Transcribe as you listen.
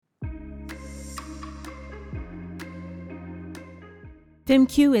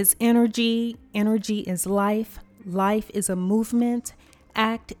FemQ is energy, energy is life, life is a movement,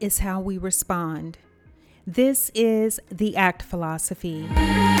 act is how we respond. This is the ACT philosophy.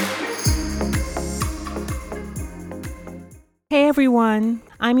 Hey everyone,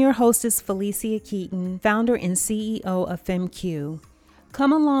 I'm your hostess Felicia Keaton, founder and CEO of FemQ.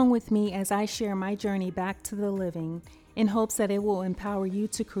 Come along with me as I share my journey back to the living in hopes that it will empower you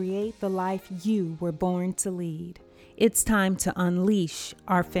to create the life you were born to lead. It's time to unleash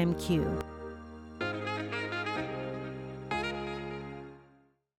our FemQ.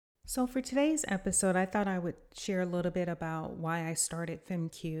 So for today's episode, I thought I would share a little bit about why I started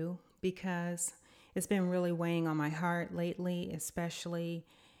FemQ, because it's been really weighing on my heart lately, especially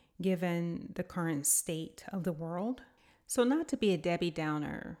given the current state of the world. So not to be a Debbie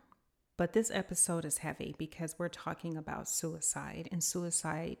Downer, but this episode is heavy because we're talking about suicide and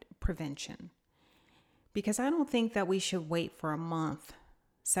suicide prevention. Because I don't think that we should wait for a month,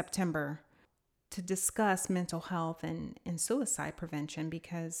 September, to discuss mental health and suicide prevention,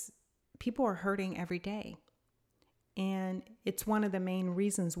 because people are hurting every day. And it's one of the main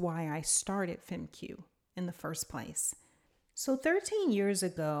reasons why I started FemQ in the first place. So 13 years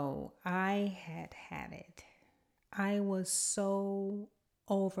ago, I had it. I was so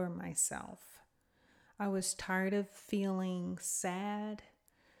over myself. I was tired of feeling sad.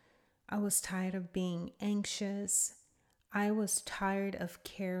 I was tired of being anxious. I was tired of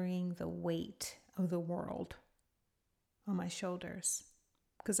carrying the weight of the world on my shoulders,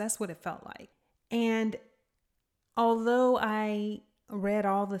 because that's what it felt like. And although I read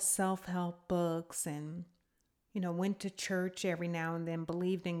all the self-help books and, went to church every now and then,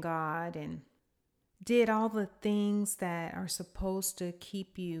 believed in God, and did all the things that are supposed to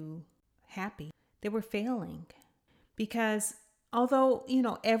keep you happy, they were failing. Because although,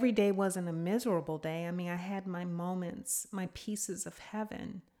 every day wasn't a miserable day, I had my moments, my pieces of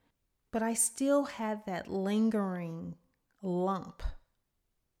heaven, but I still had that lingering lump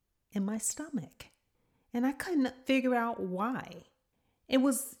in my stomach. And I couldn't figure out why. It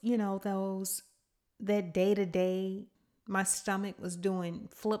was, that day to day, my stomach was doing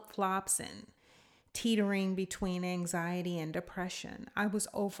flip-flops and teetering between anxiety and depression. I was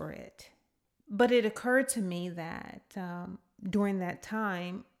over it. But it occurred to me that during that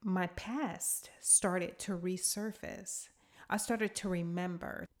time, my past started to resurface. I started to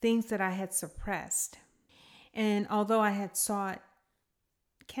remember things that I had suppressed. And although I had sought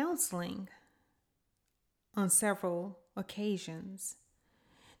counseling on several occasions,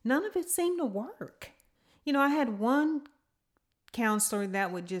 none of it seemed to work. I had one counselor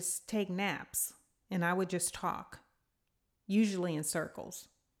that would just take naps and I would just talk, usually in circles,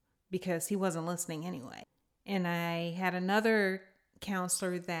 because he wasn't listening anyway. And I had another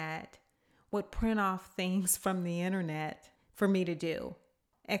counselor that would print off things from the internet for me to do,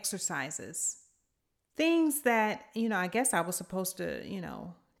 exercises, things that, I guess I was supposed to,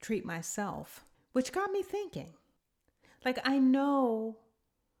 treat myself, which got me thinking. Like, I know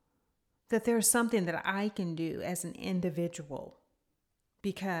that there's something that I can do as an individual,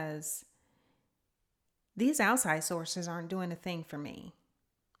 because these outside sources aren't doing a thing for me.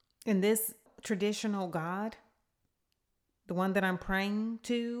 And this traditional God, the one that I'm praying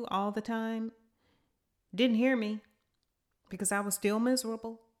to all the time, didn't hear me, because I was still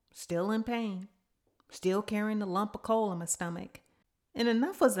miserable, still in pain, still carrying a lump of coal in my stomach. And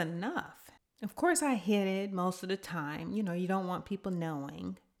enough was enough. Of course, I hid it most of the time. You don't want people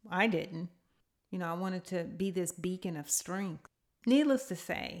knowing. I didn't. I wanted to be this beacon of strength. Needless to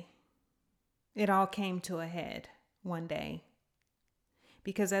say, it all came to a head one day.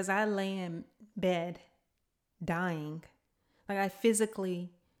 Because as I lay in bed, dying, I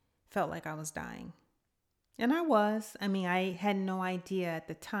physically felt like I was dying. And I was. I had no idea at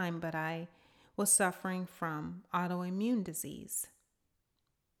the time, but I was suffering from autoimmune disease.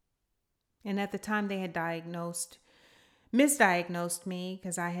 And at the time they had misdiagnosed me,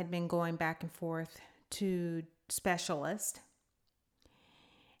 because I had been going back and forth to specialists.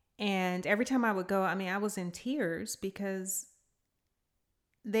 And every time I would go, I was in tears, because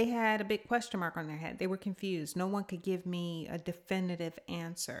they had a big question mark on their head. They were confused. No one could give me a definitive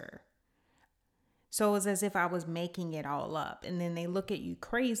answer. So it was as if I was making it all up. And then they look at you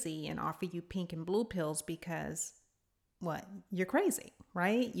crazy and offer you pink and blue pills because, what? You're crazy,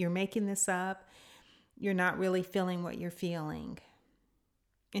 right? You're making this up. You're not really feeling what you're feeling.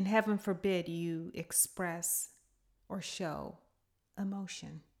 And heaven forbid you express or show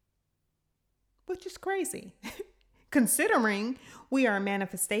emotion, which is crazy, considering we are a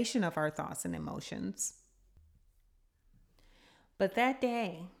manifestation of our thoughts and emotions. But that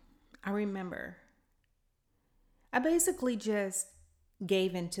day, I remember, I basically just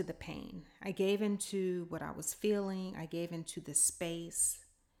gave into the pain. I gave into what I was feeling. I gave into the space.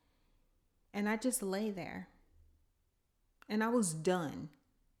 And I just lay there. And I was done.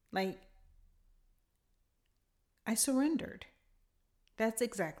 Like, I surrendered. That's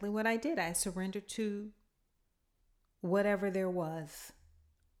exactly what I did. I surrendered to whatever there was.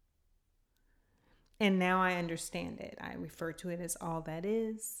 And now I understand it. I refer to it as all that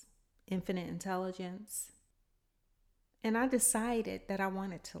is, infinite intelligence. And I decided that I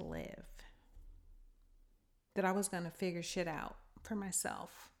wanted to live, that I was going to figure shit out for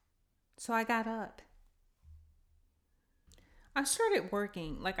myself. So I got up. I started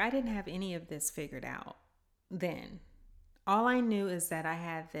working. Like, I didn't have any of this figured out then. All I knew is that I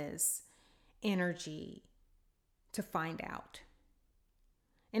had this energy to find out.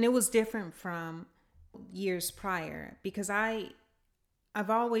 And it was different from years prior because I've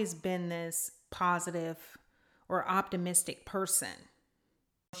always been this positive or optimistic person.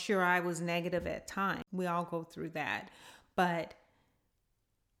 Sure, I was negative at times. We all go through that. But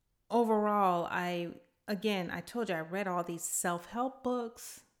overall, I told you I read all these self-help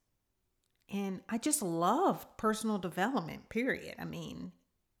books and I just loved personal development, period. I mean,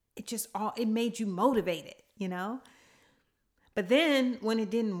 it made you motivated, you know? But then when it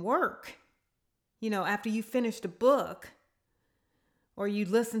didn't work, after you finished a book or you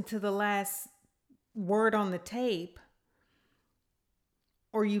listened to the last word on the tape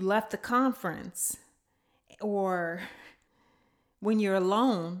or you left the conference or when you're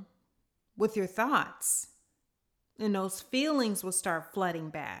alone with your thoughts and those feelings will start flooding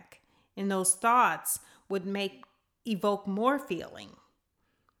back and those thoughts would evoke more feeling.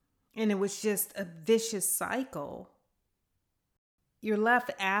 And it was just a vicious cycle. You're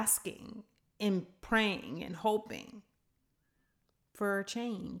left asking and praying and hoping for a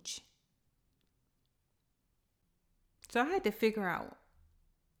change. So I had to figure out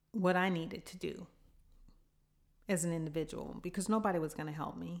what I needed to do as an individual because nobody was going to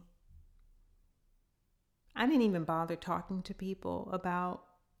help me. I didn't even bother talking to people about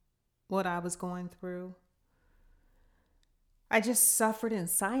what I was going through. I just suffered in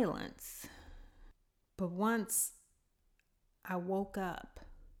silence. But once I woke up,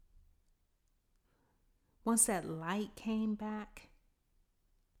 once that light came back,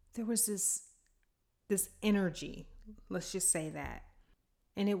 there was this energy, let's just say that.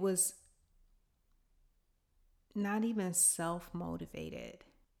 And it was not even self-motivated.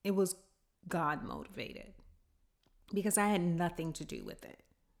 It was God-motivated because I had nothing to do with it.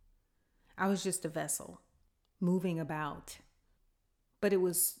 I was just a vessel moving about. But it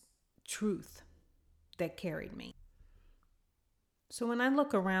was truth that carried me. So when I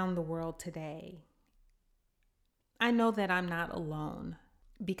look around the world today, I know that I'm not alone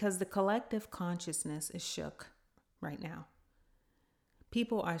because the collective consciousness is shook right now.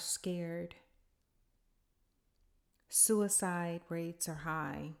 People are scared. Suicide rates are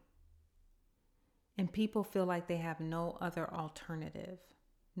high. And people feel like they have no other alternative,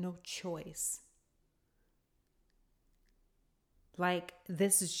 no choice. Like,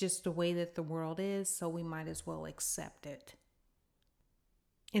 this is just the way that the world is, so we might as well accept it.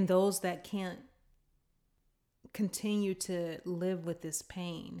 And those that can't continue to live with this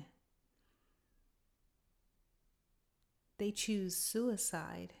pain, they choose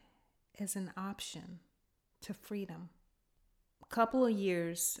suicide as an option to freedom. A couple of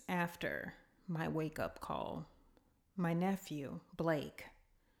years after my wake-up call, my nephew, Blake,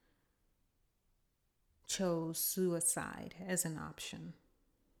 chose suicide as an option.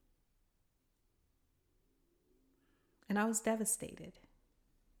 And I was devastated.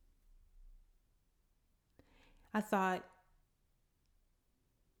 I thought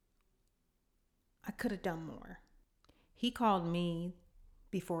I could have done more. He called me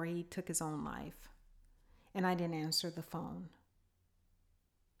before he took his own life, and I didn't answer the phone.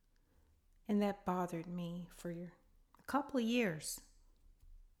 And that bothered me for a couple of years.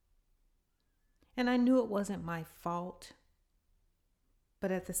 And I knew it wasn't my fault, but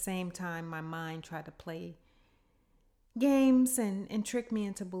at the same time, my mind tried to play games and trick me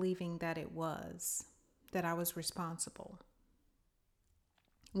into believing that that I was responsible.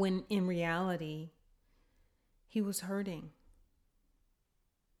 When in reality, he was hurting.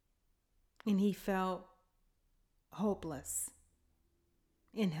 And he felt hopeless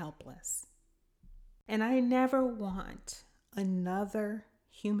and helpless. And I never want another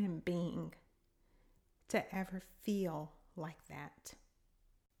human being to ever feel like that.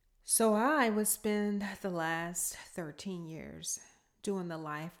 So I would spend the last 13 years doing the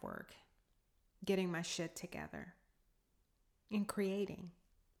life work, getting my shit together, and creating.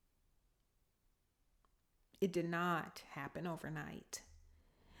 It did not happen overnight.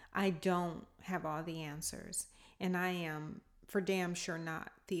 I don't have all the answers, and I am for damn sure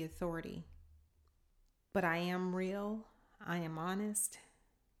not the authority. But I am real, I am honest,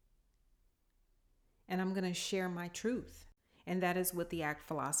 and I'm going to share my truth. And that is what the ACT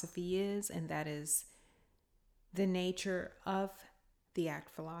philosophy is, and that is the nature of the ACT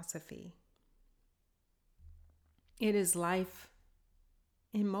philosophy. It is life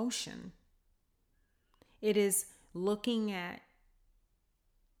in motion. It is looking at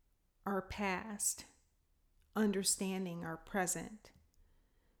our past, understanding our present,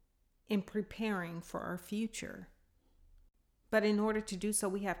 and preparing for our future. But in order to do so,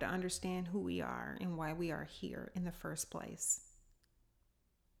 we have to understand who we are and why we are here in the first place.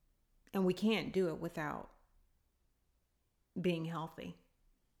 And we can't do it without being healthy.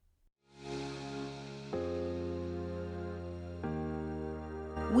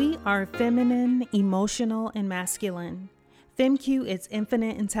 We are feminine, emotional, and masculine. FemQ is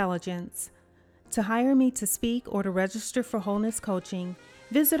infinite intelligence. To hire me to speak or to register for wholeness coaching,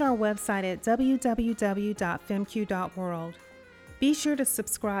 visit our website at www.femq.world. Be sure to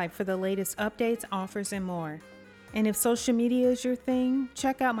subscribe for the latest updates, offers, and more. And if social media is your thing,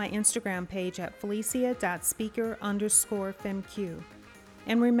 check out my Instagram page at felicia.speaker_FemQ.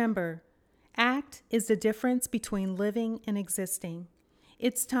 And remember, ACT is the difference between living and existing.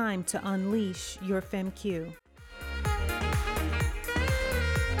 It's time to unleash your FemQ.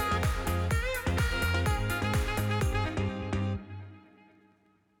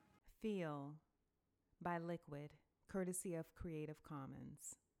 Feel by Liquid, courtesy of Creative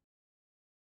Commons.